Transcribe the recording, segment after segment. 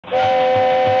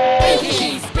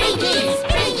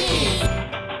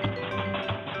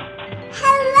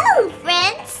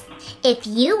If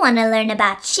you want to learn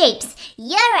about shapes,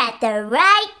 you're at the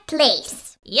right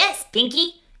place. Yes,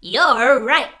 Pinky, you're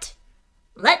right.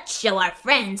 Let's show our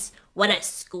friends what a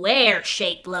square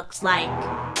shape looks like.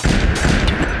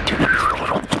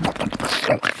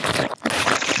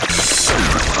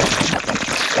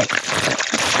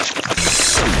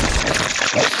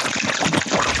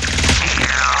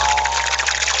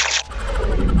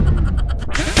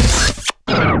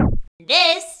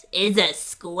 This is a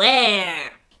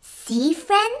square. See,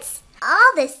 friends?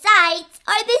 All the sides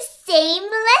are the same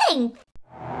length.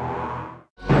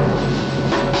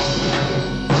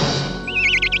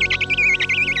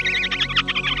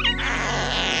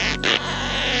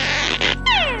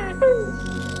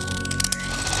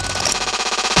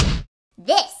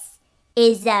 This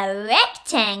is a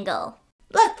rectangle.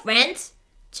 Look, friends,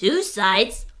 2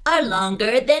 sides are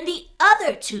longer than the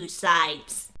other 2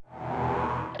 sides.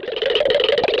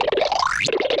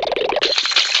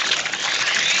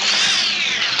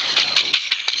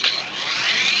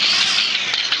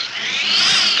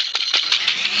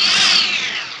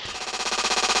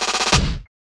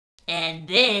 And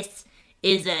this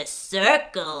is a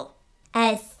circle.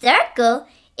 A circle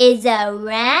is a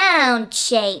round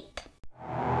shape.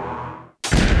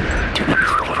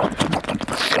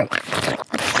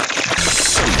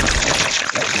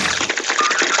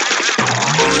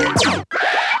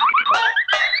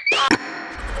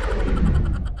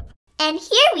 And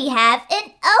here we have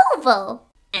an oval.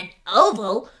 An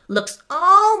oval looks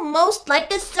almost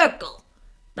like a circle,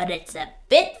 but it's a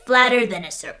bit flatter than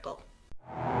a circle.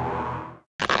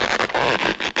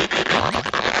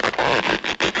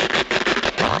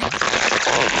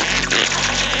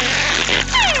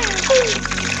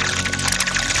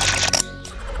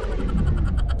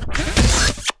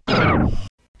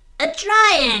 A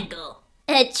triangle.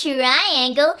 A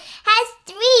triangle has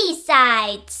 3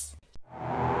 sides.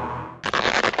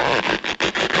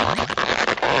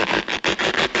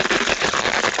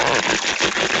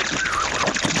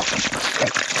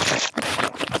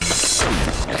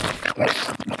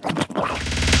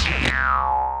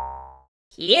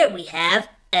 Here we have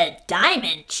a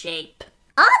diamond shape.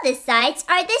 All the sides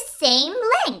are the same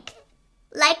length,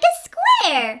 like a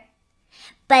square,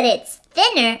 but it's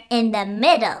thinner in the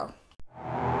middle.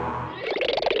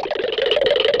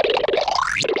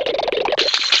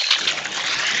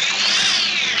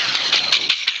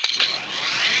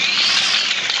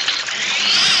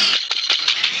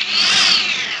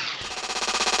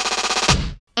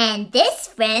 And this,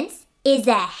 friends, is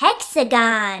a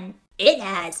hexagon. It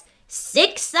has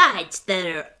 6 sides that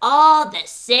are all the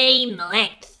same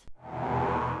length.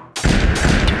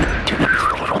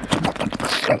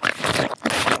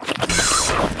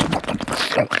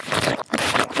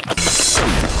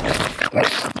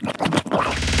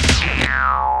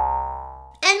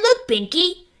 And look,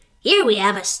 Pinky, here we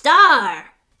have a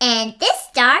star. And this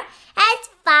star has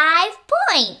 5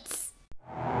 points.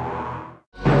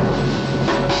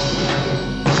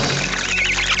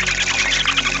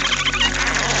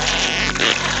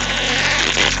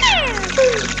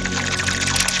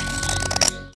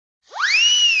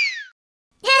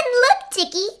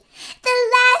 The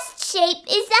last shape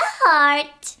is a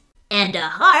heart. And a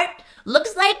heart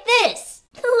looks like this.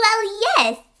 Well,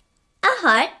 yes. A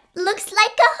heart looks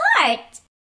like a heart.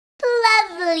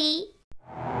 Lovely.